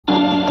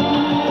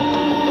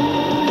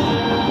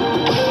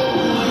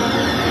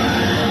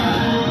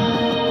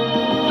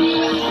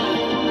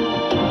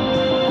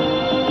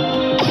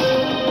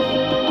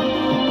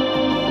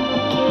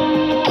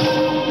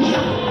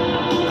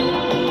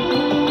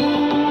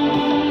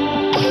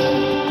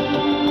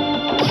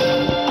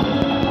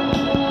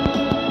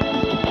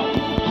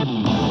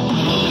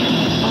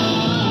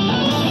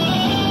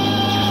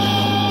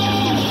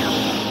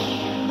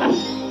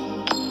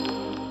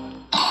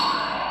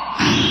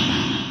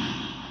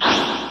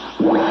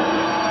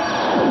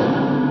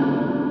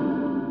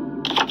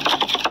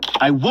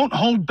I won't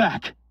hold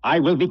back.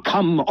 I will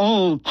become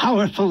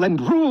all-powerful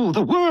and rule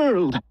the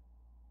world.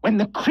 When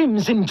the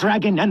Crimson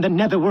Dragon and the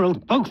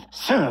Netherworld both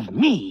serve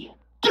me.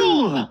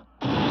 Duel!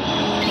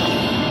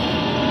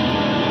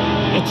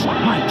 It's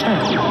my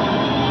turn.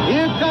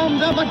 Here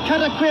comes a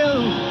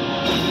Cataclysm.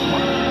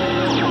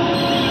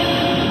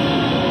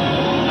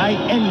 I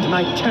end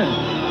my turn.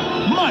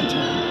 My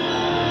turn.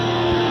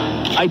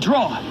 I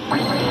draw.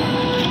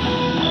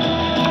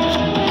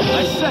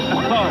 I set a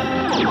card.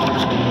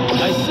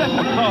 I set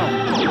a card.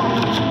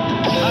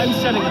 I'm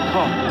setting a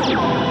card.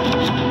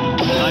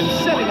 I'm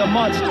setting a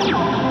monster.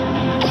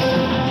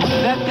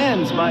 That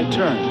ends my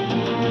turn.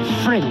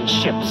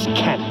 Friendships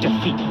can't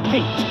defeat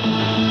fate.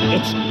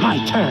 It's my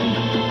turn.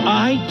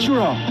 I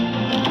draw.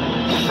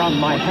 From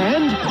my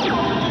hand,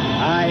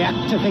 I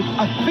activate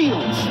a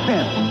field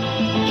spell.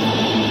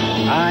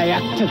 I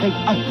activate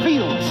a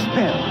field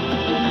spell.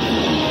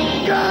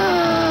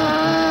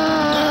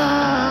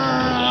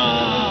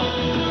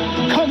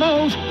 Come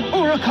out,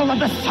 Oracle of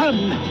the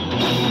Sun!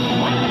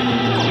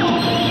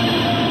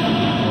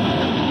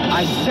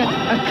 I set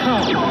a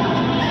card.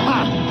 Ha!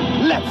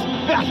 Let's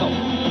battle!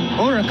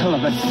 Oracle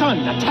of the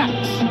Sun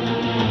attacks.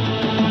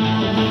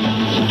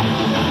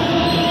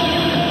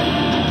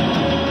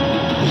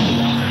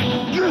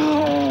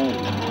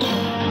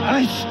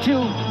 I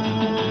still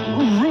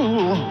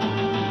rule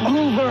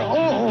over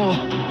all.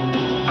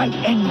 I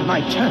end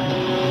my turn.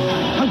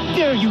 How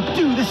dare you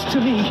do this to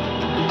me?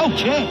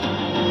 Okay.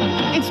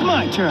 It's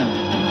my turn.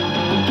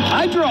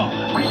 I draw.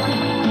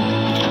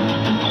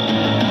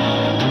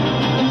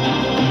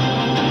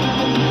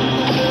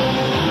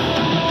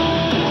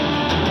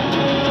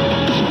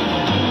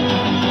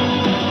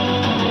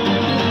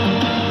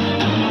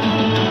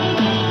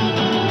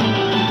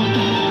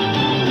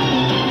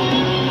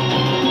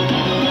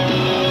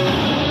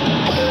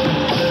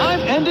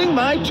 I'm ending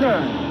my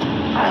turn.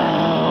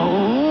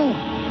 Oh,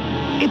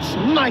 it's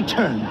my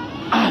turn.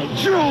 I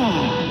draw.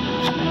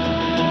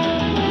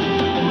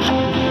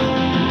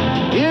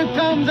 Here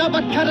comes a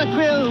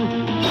Cataclysm.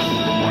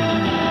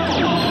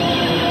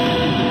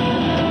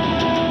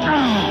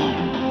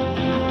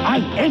 I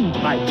end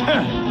my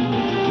turn.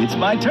 It's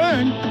my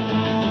turn.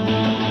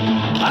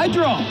 I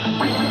draw.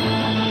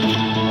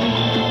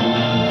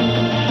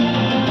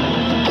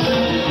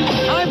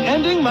 I'm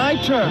ending my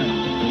turn.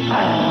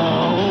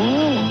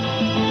 Oh,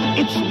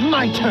 it's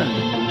my turn.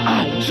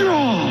 I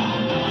draw.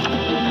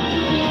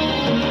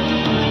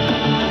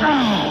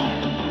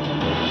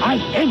 I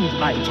end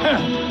my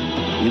turn.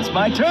 It's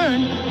my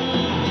turn.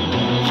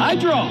 I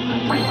draw.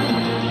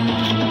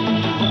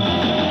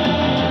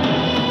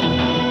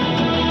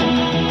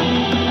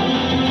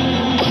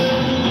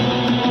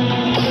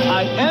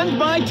 I end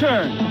my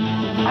turn.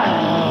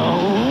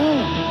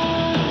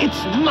 Oh,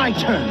 it's my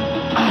turn.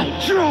 I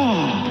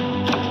draw.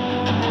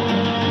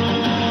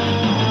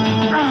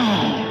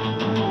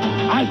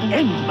 I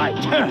end my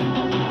turn.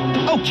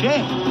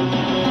 Okay.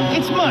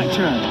 It's my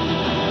turn.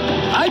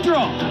 I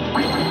draw.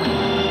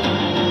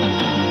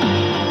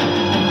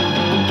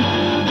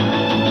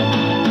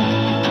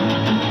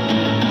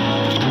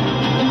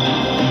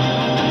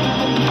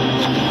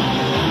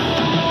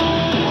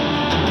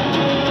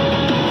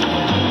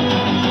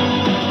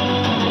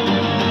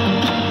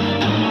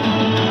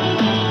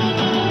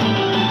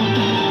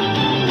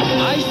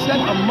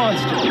 A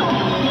monster.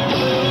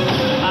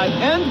 I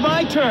end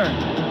my turn.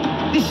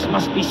 This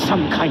must be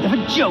some kind of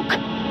a joke.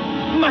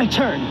 My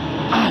turn.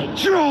 I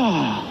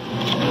draw.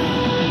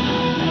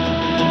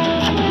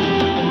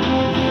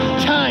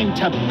 Time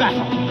to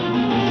battle.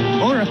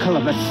 Oracle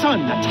of the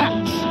Sun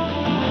attacks.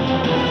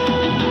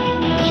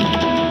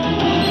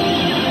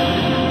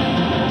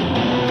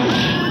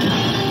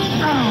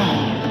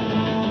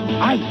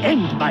 I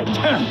end my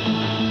turn.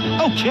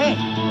 Okay.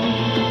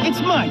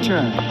 It's my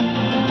turn.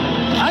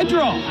 I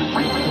draw.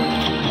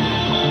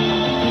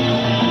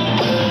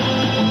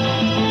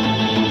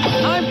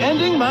 I'm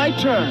ending my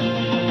turn.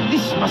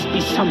 This must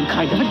be some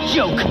kind of a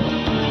joke.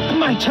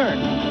 My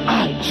turn.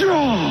 I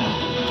draw.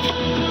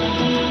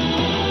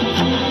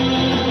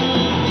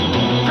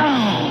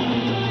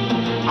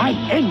 I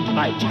end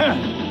my turn.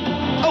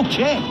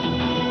 Okay.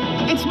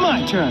 It's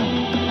my turn.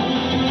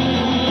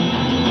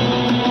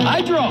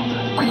 I draw.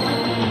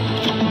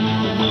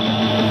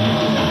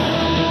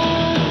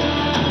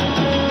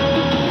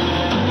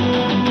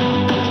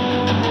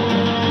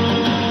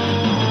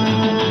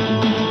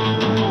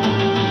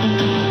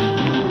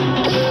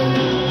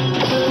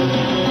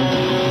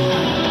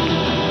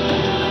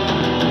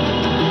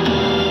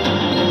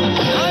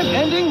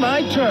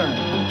 Turn.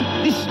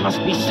 This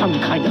must be some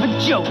kind of a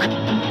joke.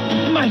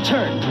 My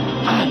turn.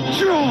 I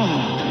draw.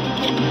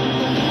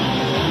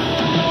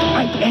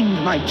 I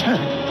end my turn.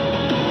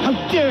 How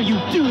dare you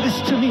do this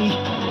to me?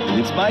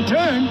 It's my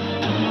turn.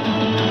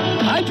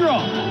 I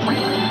draw.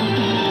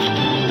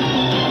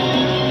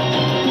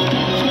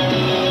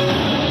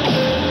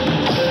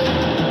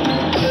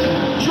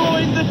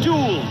 Join the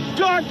duel,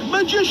 Dark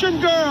Magician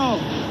Girl.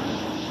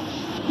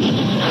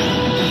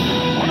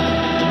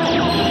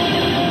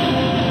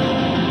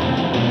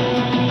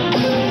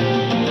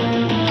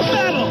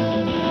 Battle!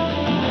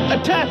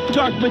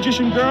 Dark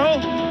Magician Girl!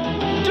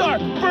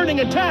 Dark Burning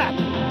Attack!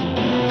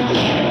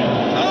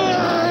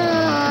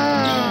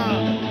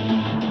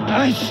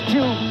 I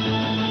still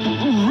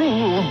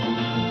rule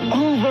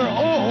over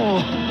all.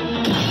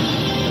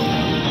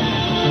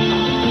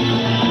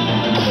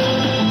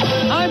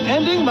 I'm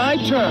ending my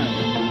turn.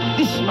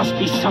 This must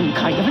be some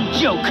kind of a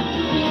joke.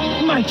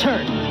 My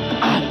turn.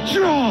 I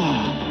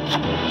draw.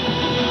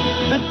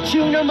 The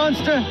Tuner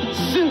Monster,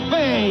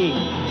 Soupe!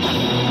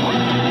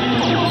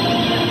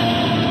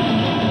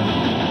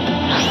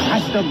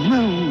 As the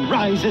moon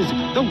rises,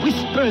 the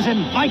whispers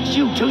invite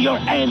you to your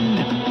end.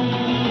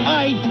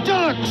 I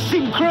dark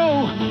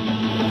synchro!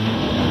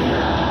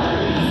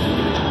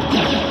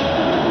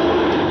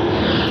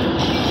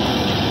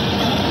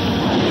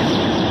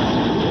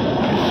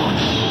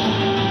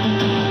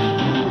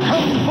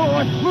 Come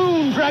forth,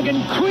 Moon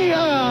Dragon Queer!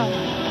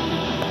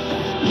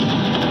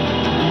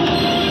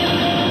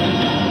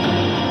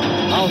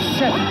 I'll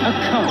set a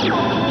code.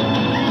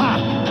 Ha!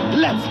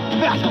 Let's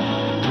battle!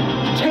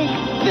 Take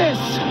this!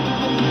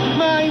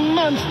 My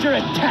monster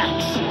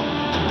attacks!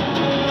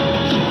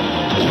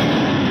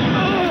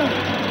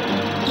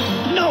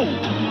 No!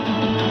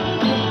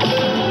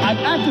 I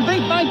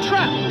activate my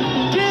trap!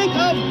 Dig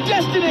of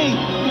Destiny!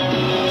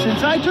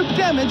 Since I took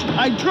damage,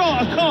 I draw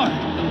a card.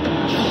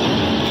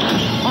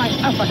 My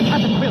Upper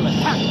Caterpillar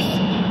attacks!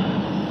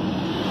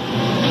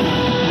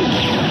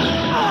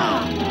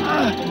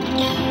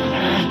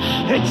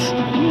 It's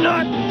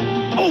not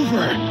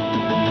over!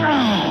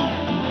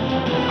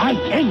 I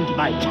end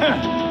my turn!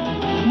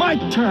 My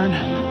turn!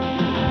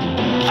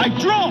 I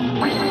draw!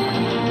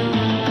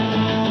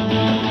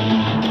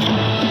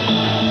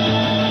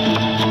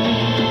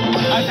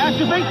 I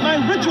activate my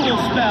ritual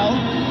spell,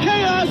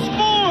 Chaos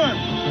Form!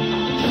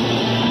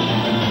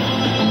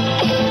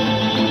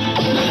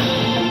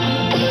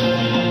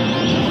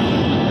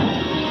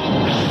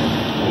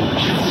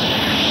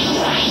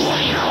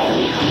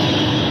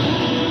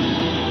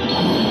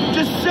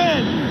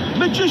 Descend,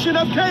 Magician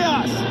of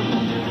Chaos!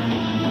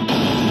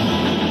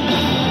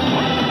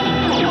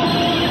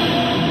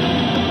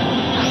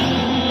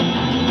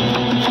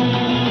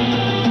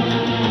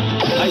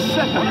 I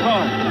set the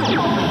card.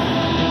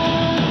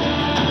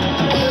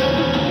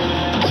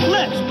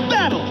 Let's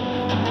battle!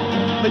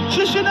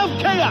 Magician of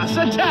Chaos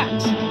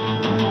attacks!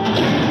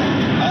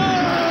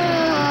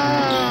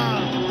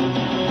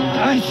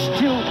 I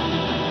still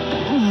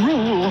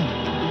rule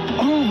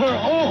over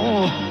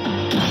all.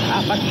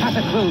 Upper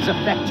Cataclysm's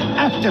effect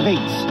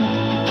activates.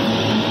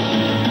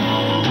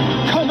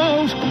 Come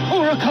out,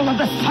 Oracle of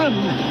the Sun!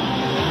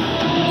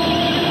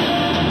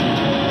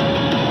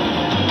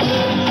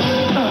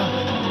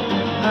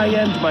 I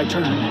end my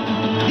turn.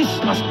 This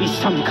must be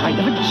some kind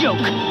of a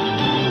joke.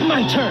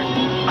 My turn.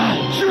 I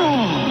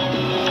draw.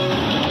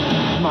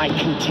 My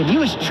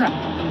continuous trap.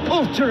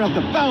 Altar of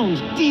the Bound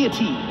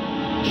Deity.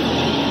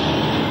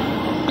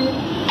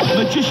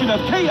 Magician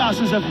of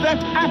Chaos's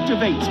effect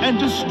activates and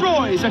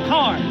destroys a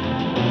card.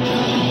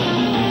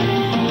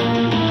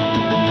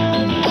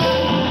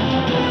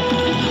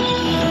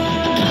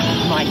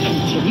 My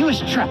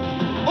continuous trap.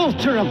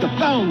 Altar of the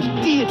Bound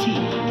Deity.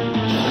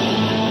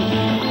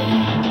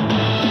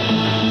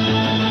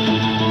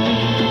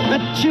 The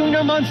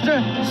Tuner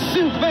Monster,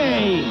 Soupe!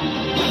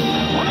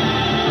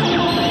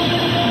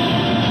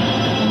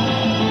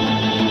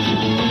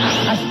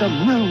 As the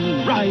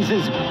moon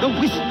rises, the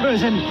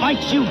whispers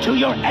invite you to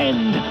your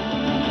end.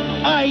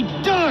 I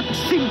dark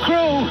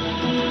synchro!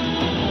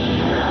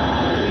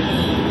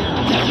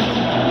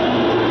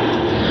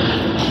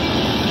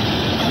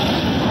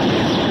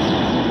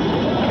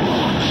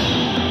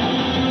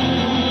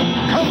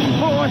 Come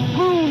forth,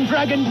 Moon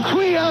Dragon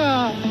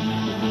Queer!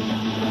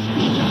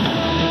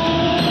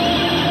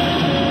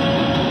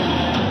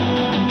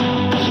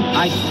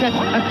 I set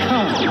a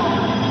card.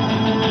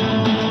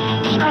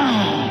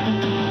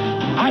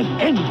 I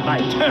end my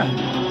turn.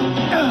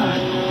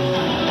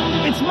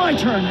 It's my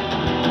turn.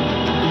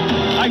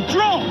 I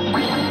draw.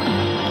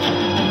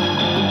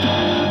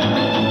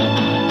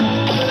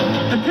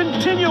 The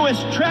continuous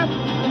trap,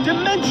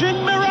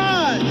 Dimension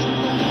Mirage.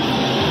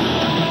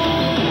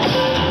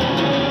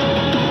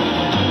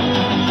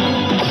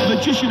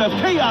 Magician of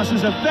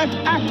Chaos's effect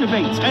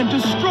activates and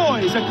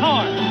destroys a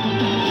card.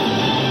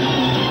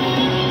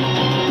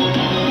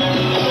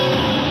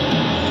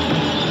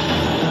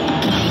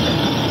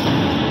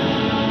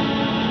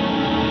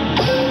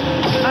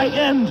 I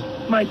end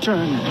my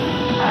turn.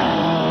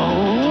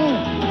 Oh,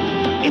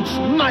 it's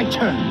my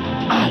turn.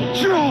 I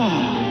draw.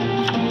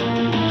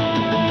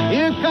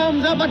 Here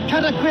comes Upper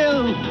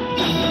Cataclysm.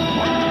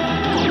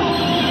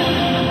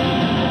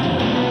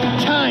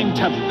 Time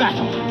to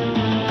battle.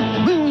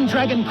 Moon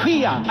Dragon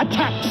Quia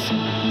attacks.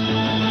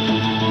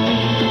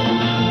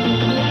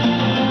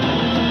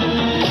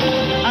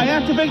 I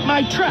activate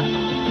my trap,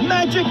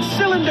 Magic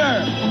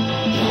Cylinder.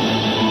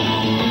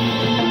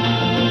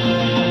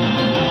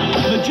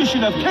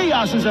 Magician of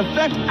Chaos's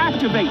effect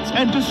activates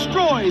and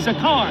destroys a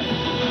card.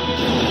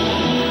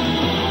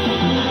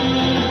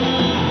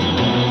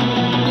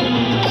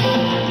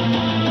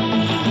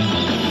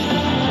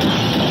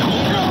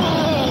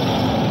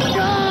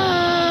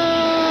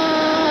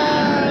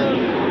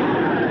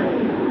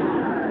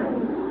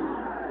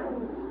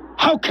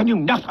 Can you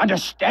not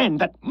understand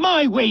that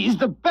my way is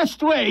the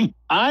best way?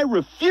 I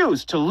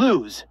refuse to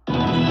lose.